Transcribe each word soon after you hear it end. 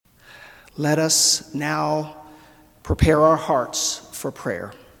Let us now prepare our hearts for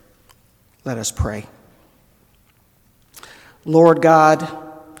prayer. Let us pray. Lord God,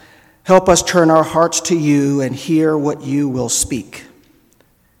 help us turn our hearts to you and hear what you will speak.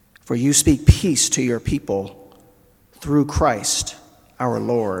 For you speak peace to your people through Christ our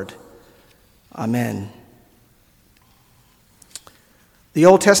Lord. Amen. The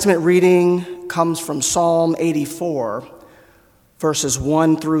Old Testament reading comes from Psalm 84, verses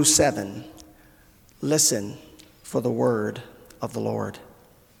 1 through 7. Listen for the word of the Lord.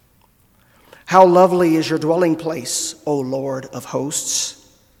 How lovely is your dwelling place, O Lord of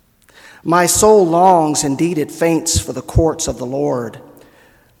hosts! My soul longs, indeed it faints, for the courts of the Lord.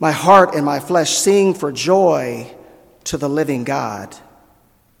 My heart and my flesh sing for joy to the living God.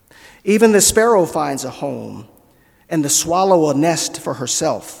 Even the sparrow finds a home, and the swallow a nest for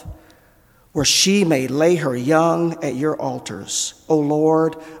herself, where she may lay her young at your altars, O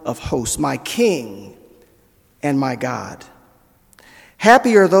Lord of hosts, my King and my God.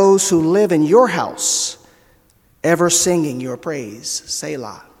 Happy are those who live in your house, ever singing your praise.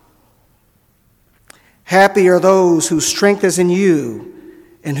 Selah. Happy are those whose strength is in you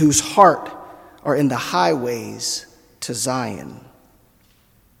and whose heart are in the highways to Zion.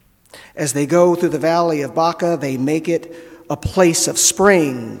 As they go through the valley of Baca, they make it a place of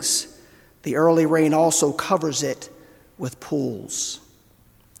springs. The early rain also covers it with pools.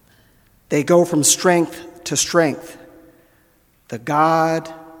 They go from strength to strength. The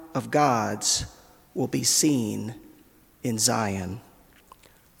God of gods will be seen in Zion.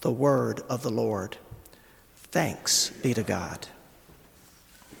 The word of the Lord. Thanks be to God.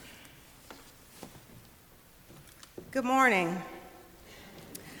 Good morning.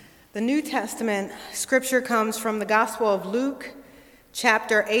 The New Testament scripture comes from the Gospel of Luke,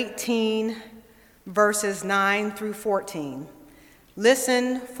 chapter 18, verses 9 through 14.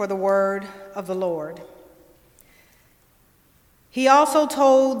 Listen for the word of the Lord. He also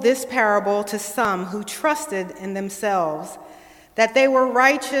told this parable to some who trusted in themselves that they were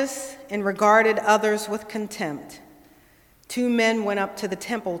righteous and regarded others with contempt. 2 men went up to the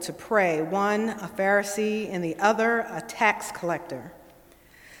temple to pray, one a Pharisee and the other a tax collector.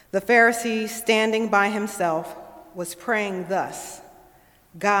 The Pharisee, standing by himself, was praying thus: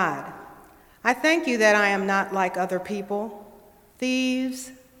 God, I thank you that I am not like other people,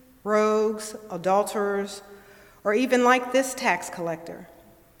 thieves, rogues, adulterers, or even like this tax collector.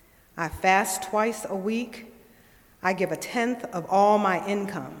 I fast twice a week. I give 1/10 of all my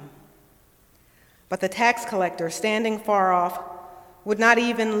income. But the tax collector, standing far off, would not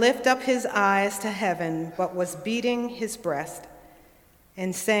even lift up his eyes to heaven, but was beating his breast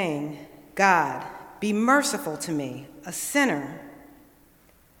and saying, God, be merciful to me, a sinner.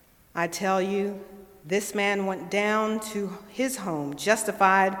 I tell you, this man went down to his home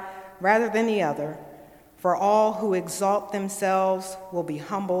justified rather than the other. For all who exalt themselves will be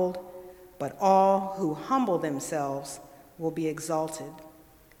humbled, but all who humble themselves will be exalted.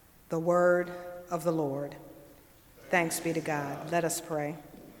 The word of the Lord. Thanks be to God. Let us pray.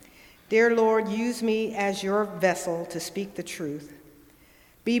 Dear Lord, use me as your vessel to speak the truth.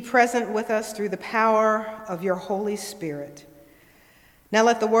 Be present with us through the power of your Holy Spirit. Now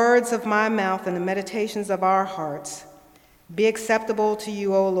let the words of my mouth and the meditations of our hearts be acceptable to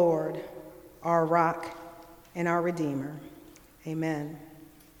you, O Lord, our rock and our Redeemer. Amen.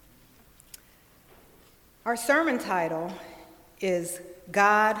 Our sermon title is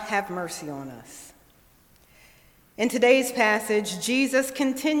God Have Mercy on Us. In today's passage, Jesus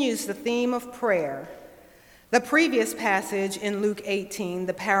continues the theme of prayer. The previous passage in Luke 18,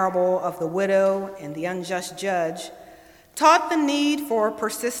 the parable of the widow and the unjust judge, taught the need for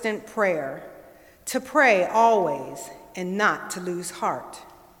persistent prayer, to pray always and not to lose heart.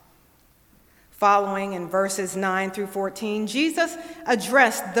 Following in verses 9 through 14, Jesus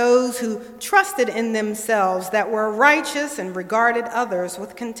addressed those who trusted in themselves that were righteous and regarded others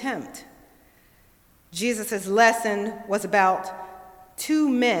with contempt. Jesus' lesson was about 2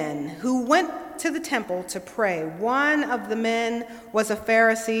 men who went to the temple to pray. One of the men was a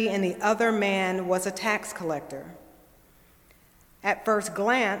Pharisee and the other man was a tax collector. At first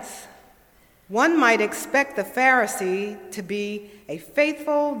glance, one might expect the Pharisee to be a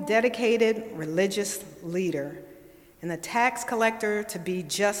faithful, dedicated religious leader, and the tax collector to be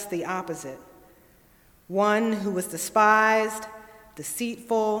just the opposite. One who was despised,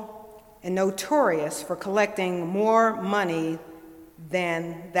 deceitful, and notorious for collecting more money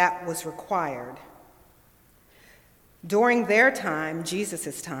than that was required. During their time,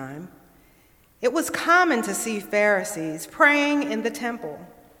 Jesus' time, it was common to see Pharisees praying in the temple.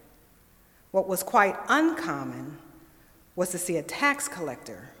 What was quite uncommon was to see a tax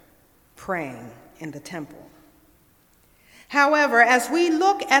collector praying in the temple. However, as we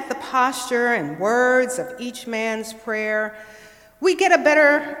look at the posture and words of each man's prayer, we get a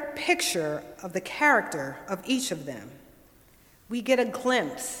better picture of the character of each of them. We get a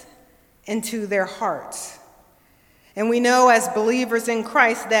glimpse into their hearts. And we know as believers in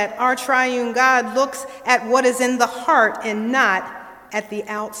Christ that our triune God looks at what is in the heart and not at the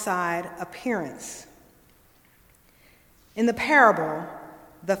outside appearance. In the parable,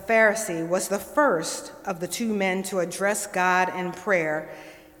 the Pharisee was the first of the two men to address God in prayer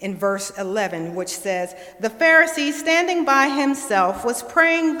in verse 11, which says, "The Pharisee, standing by himself, was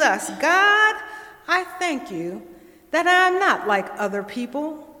praying thus, 'God, I thank you that I am not like other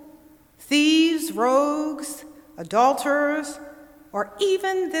people, thieves, rogues, adulterers, or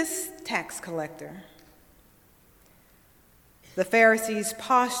even this tax collector.'" The Pharisee's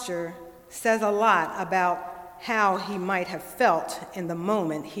posture says a lot about how he might have felt in the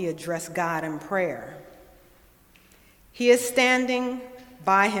moment he addressed God in prayer. He is standing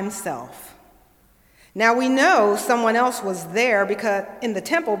by himself. Now we know someone else was there in the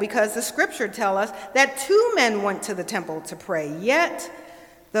temple because the scripture tells us that two men went to the temple to pray, yet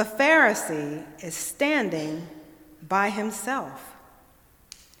the Pharisee is standing by himself.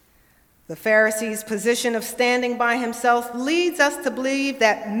 The Pharisee's position of standing by himself leads us to believe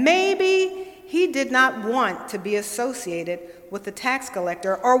that maybe he did not want to be associated with the tax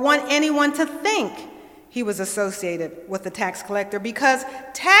collector or want anyone to think he was associated with the tax collector because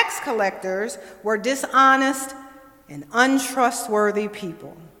tax collectors were dishonest and untrustworthy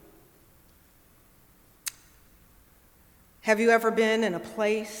people. Have you ever been in a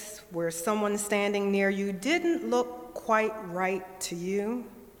place where someone standing near you didn't look quite right to you?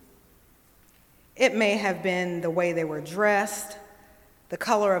 It may have been the way they were dressed, the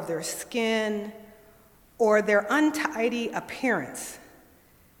color of their skin, or their untidy appearance.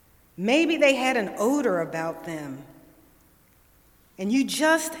 Maybe they had an odor about them, and you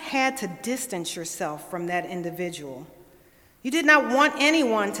just had to distance yourself from that individual. You did not want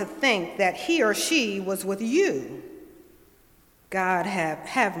anyone to think that he or she was with you. God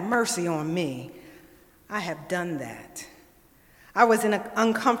have mercy on me. I have done that. I was in an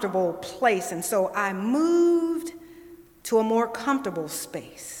uncomfortable place, and so I moved to a more comfortable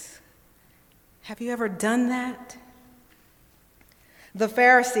space. Have you ever done that? The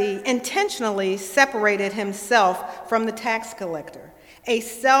Pharisee intentionally separated himself from the tax collector, a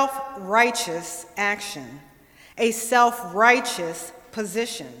self-righteous action, a self-righteous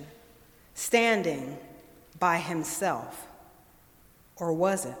position, standing by himself. Or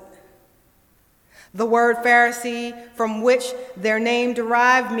was it? The word Pharisee, from which their name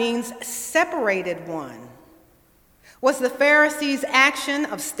derived, means separated one. Was the Pharisee's action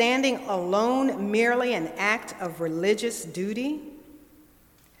of standing alone merely an act of religious duty?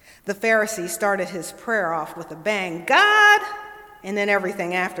 The Pharisee started his prayer off with a bang, "God," and then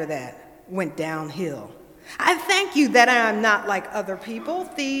everything after that went downhill. "I thank you that I am not like other people,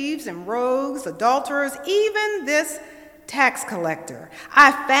 thieves and rogues, adulterers, even this tax collector.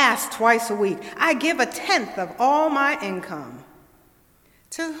 I fast twice a week. I give 1/10 of all my income."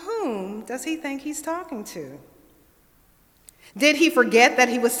 To whom does he think he's talking to? Did he forget that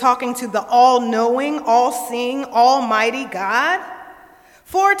he was talking to the all-knowing, all-seeing, almighty God?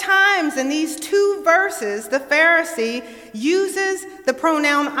 4 times in these 2 verses, the Pharisee uses the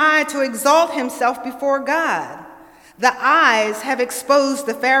pronoun I to exalt himself before God. The eyes have exposed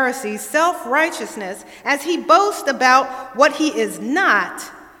the Pharisee's self-righteousness as he boasts about what he is not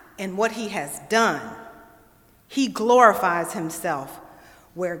and what he has done. He glorifies himself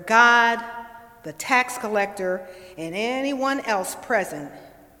where God, the tax collector, and anyone else present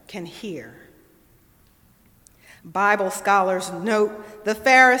can hear. Bible scholars note the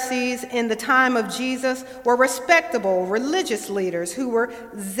Pharisees in the time of Jesus were respectable religious leaders who were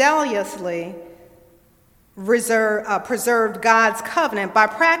zealously preserved God's covenant by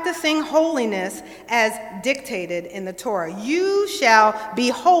practicing holiness as dictated in the Torah. "You shall be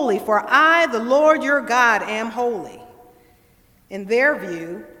holy, for I, the Lord your God, am holy." In their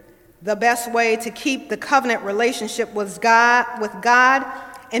view, the best way to keep the covenant relationship with God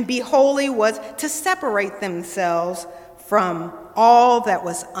and be holy was to separate themselves from all that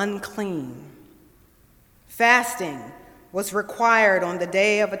was unclean. Fasting was required on the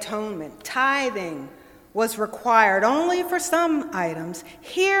Day of Atonement. Tithing was required only for some items.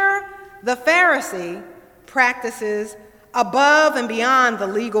 Here, the Pharisee practices above and beyond the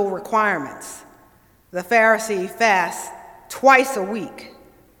legal requirements. The Pharisee fasts twice a week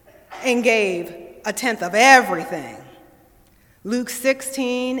and gave 1/10 of everything. Luke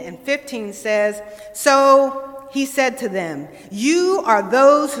 16 and 15 says, "So he said to them, "You are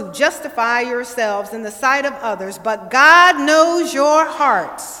those who justify yourselves in the sight of others, but God knows your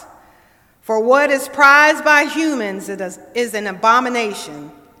hearts. For what is prized by humans is an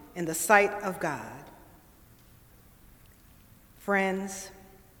abomination in the sight of God." Friends,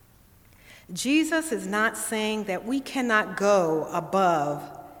 Jesus is not saying that we cannot go above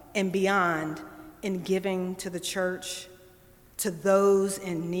and beyond in giving to the church, to those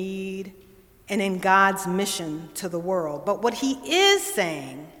in need, and in God's mission to the world. But what he is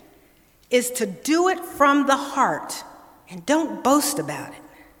saying is to do it from the heart and don't boast about it.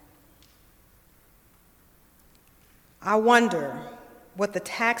 I wonder what the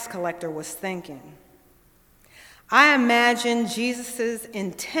tax collector was thinking. I imagine Jesus'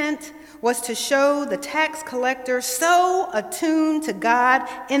 intent was to show the tax collector so attuned to God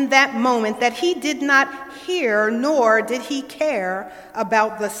in that moment that he did not hear nor did he care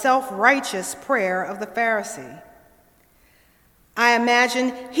about the self-righteous prayer of the Pharisee. I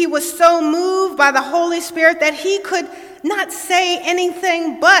imagine he was so moved by the Holy Spirit that he could not say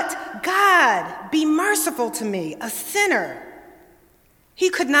anything but, "God, be merciful to me, a sinner." He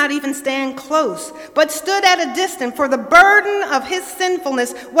could not even stand close, but stood at a distance, for the burden of his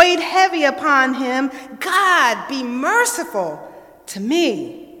sinfulness weighed heavy upon him. "God, be merciful to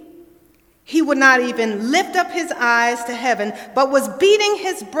me." He would not even lift up his eyes to heaven, but was beating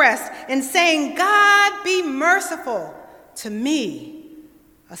his breast and saying, "God, be merciful to me,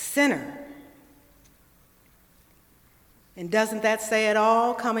 a sinner." And doesn't that say it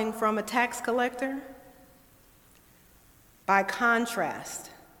all, coming from a tax collector? By contrast,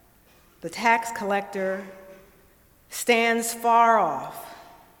 the tax collector stands far off,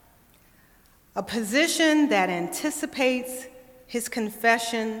 a position that anticipates his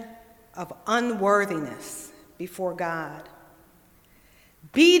confession of unworthiness before God.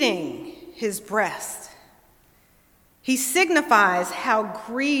 Beating his breast, he signifies how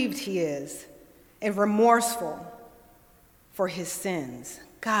grieved he is and remorseful for his sins.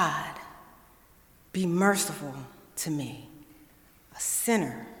 "God, be merciful to me, a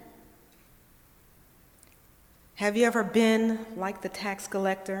sinner." Have you ever been like the tax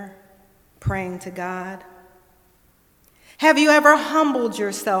collector, praying to God? Have you ever humbled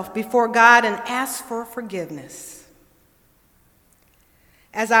yourself before God and asked for forgiveness?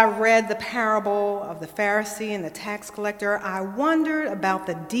 As I read the parable of the Pharisee and the tax collector, I wondered about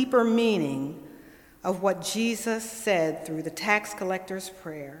the deeper meaning of what Jesus said through the tax collector's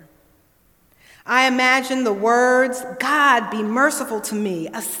prayer. I imagine the words, "God, be merciful to me,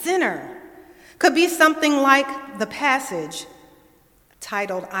 a sinner," could be something like the passage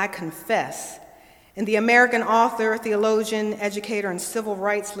titled, "I Confess," in the American author, theologian, educator, and civil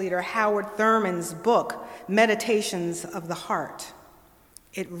rights leader Howard Thurman's book, Meditations of the Heart.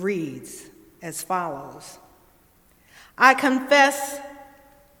 It reads as follows: "I confess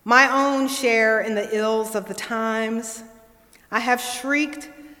my own share in the ills of the times. I have shrieked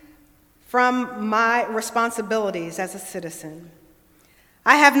from my responsibilities as a citizen.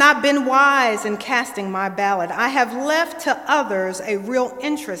 I have not been wise in casting my ballot. I have left to others a real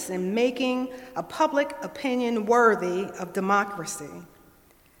interest in making a public opinion worthy of democracy.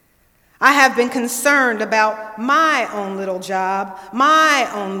 I have been concerned about my own little job, my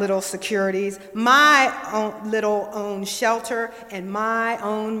own little securities, my own little shelter, and my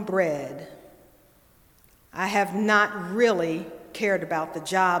own bread. I have not really cared about the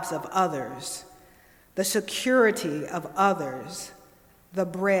jobs of others, the security of others, the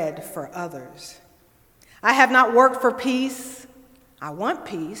bread for others. I have not worked for peace. I want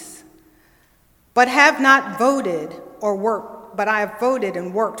peace, but have not voted or worked, but I have voted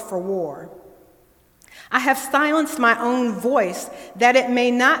and worked for war. I have silenced my own voice that it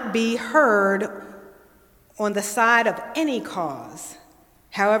may not be heard on the side of any cause,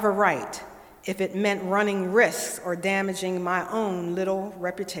 however right, if it meant running risks or damaging my own little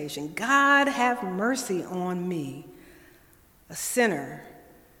reputation. God, have mercy on me, a sinner.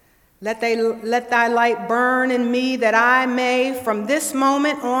 Let thy light burn in me that I may, from this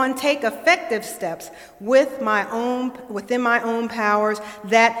moment on, take effective steps within my own powers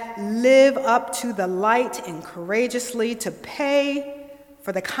that live up to the light and courageously to pay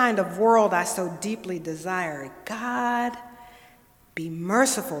for the kind of world I so deeply desire. God, be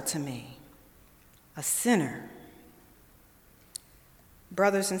merciful to me, a sinner."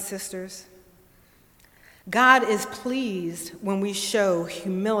 Brothers and sisters, God is pleased when we show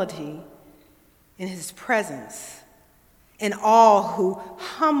humility in his presence, and all who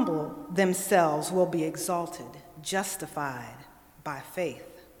humble themselves will be exalted, justified by faith.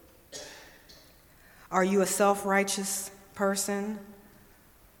 Are you a self-righteous person,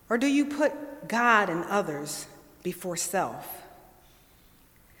 or do you put God and others before self?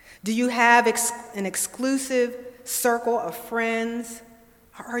 Do you have an exclusive circle of friends,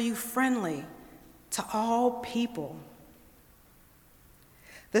 or are you friendly to all people?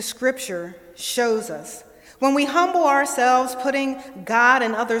 The scripture shows us when we humble ourselves, putting God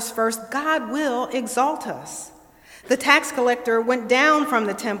and others first, God will exalt us. The tax collector went down from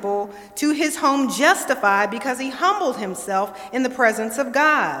the temple to his home justified because he humbled himself in the presence of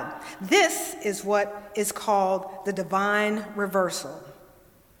God. This is what is called the divine reversal.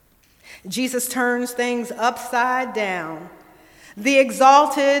 Jesus turns things upside down. The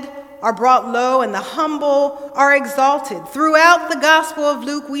exalted are brought low and the humble are exalted. Throughout the Gospel of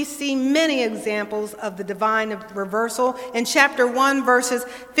Luke, we see many examples of the divine reversal. In chapter 1, verses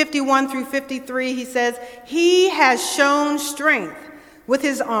 51 through 53, he says, "He has shown strength with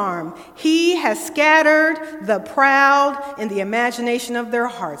his arm. He has scattered the proud in the imagination of their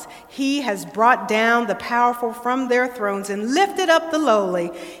hearts. He has brought down the powerful from their thrones and lifted up the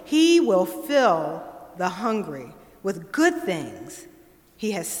lowly. He will fill the hungry with good things.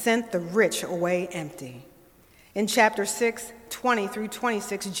 He has sent the rich away empty." In chapter 6, 20 through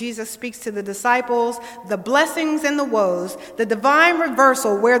 26, Jesus speaks to the disciples the blessings and the woes, the divine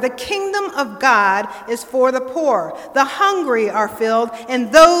reversal where the kingdom of God is for the poor. The hungry are filled,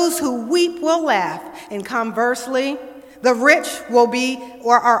 and those who weep will laugh. And conversely, the rich will be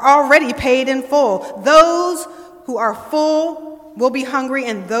or are already paid in full. Those who are full will be hungry,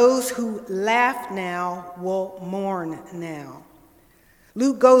 and those who laugh now will mourn now.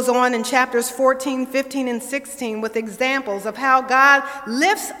 Luke goes on in chapters 14, 15, and 16 with examples of how God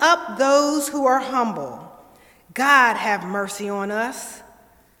lifts up those who are humble. God have mercy on us.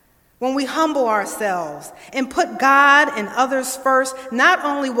 When we humble ourselves and put God and others first, not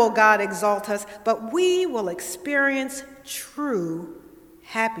only will God exalt us, but we will experience true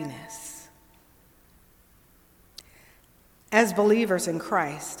happiness. As believers in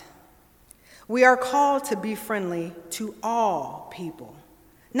Christ, we are called to be friendly to all people,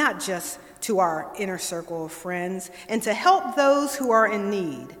 not just to our inner circle of friends, and to help those who are in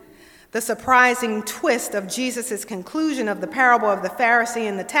need. The surprising twist of Jesus' conclusion of the parable of the Pharisee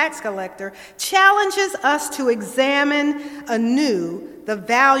and the tax collector challenges us to examine anew the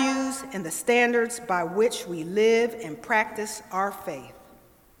values and the standards by which we live and practice our faith.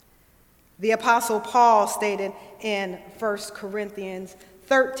 The Apostle Paul stated in 1 Corinthians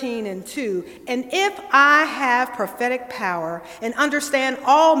 13 and 2, "And if I have prophetic power and understand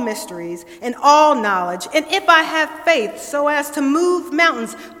all mysteries and all knowledge, and if I have faith so as to move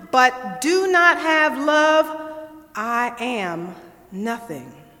mountains, but do not have love, I am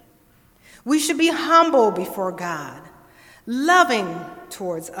nothing." We should be humble before God, loving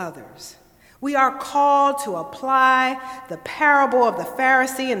towards others. We are called to apply the parable of the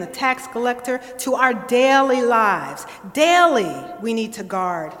Pharisee and the tax collector to our daily lives. Daily, we need to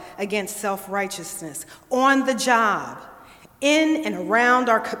guard against self-righteousness on the job, in and around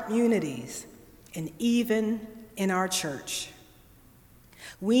our communities, and even in our church.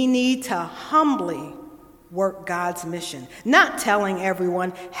 We need to humbly work God's mission, not telling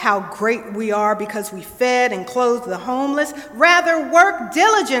everyone how great we are because we fed and clothed the homeless. Rather, work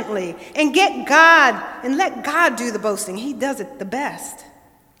diligently and let God do the boasting. He does it the best.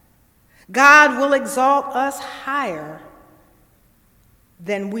 God will exalt us higher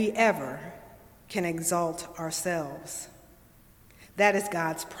than we ever can exalt ourselves. That is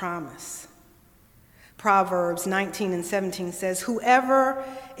God's promise. Proverbs 19 and 17 says, "Whoever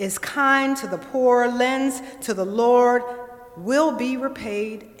is kind to the poor, lends to the Lord, will be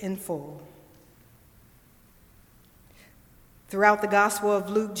repaid in full." Throughout the Gospel of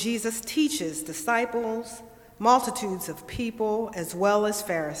Luke, Jesus teaches disciples, multitudes of people, as well as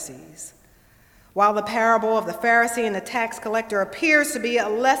Pharisees. While the parable of the Pharisee and the tax collector appears to be a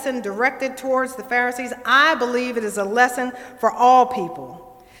lesson directed towards the Pharisees, I believe it is a lesson for all people.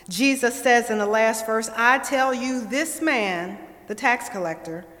 Jesus says in the last verse, "I tell you, this man," the tax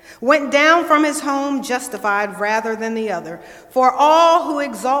collector, "went down from his home justified rather than the other. For all who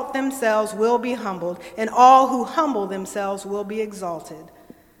exalt themselves will be humbled, and all who humble themselves will be exalted."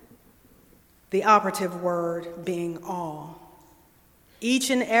 The operative word being all. Each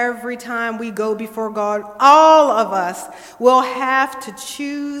and every time we go before God, all of us will have to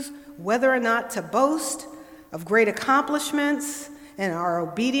choose whether or not to boast of great accomplishments and our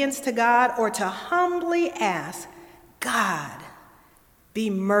obedience to God, or to humbly ask, "God, be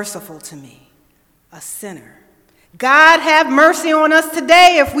merciful to me, a sinner." God have mercy on us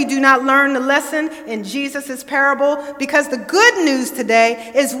today if we do not learn the lesson in Jesus' parable, because the good news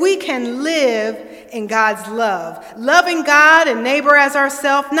today is we can live in God's love, loving God and neighbor as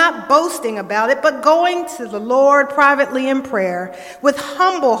ourselves, not boasting about it, but going to the Lord privately in prayer with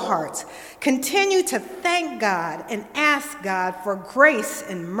humble hearts. Continue to thank God and ask God for grace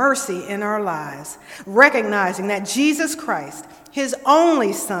and mercy in our lives, recognizing that Jesus Christ, his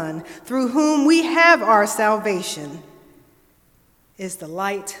only Son, through whom we have our salvation, is the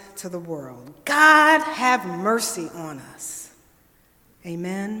light to the world. God, have mercy on us.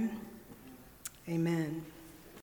 Amen. Amen.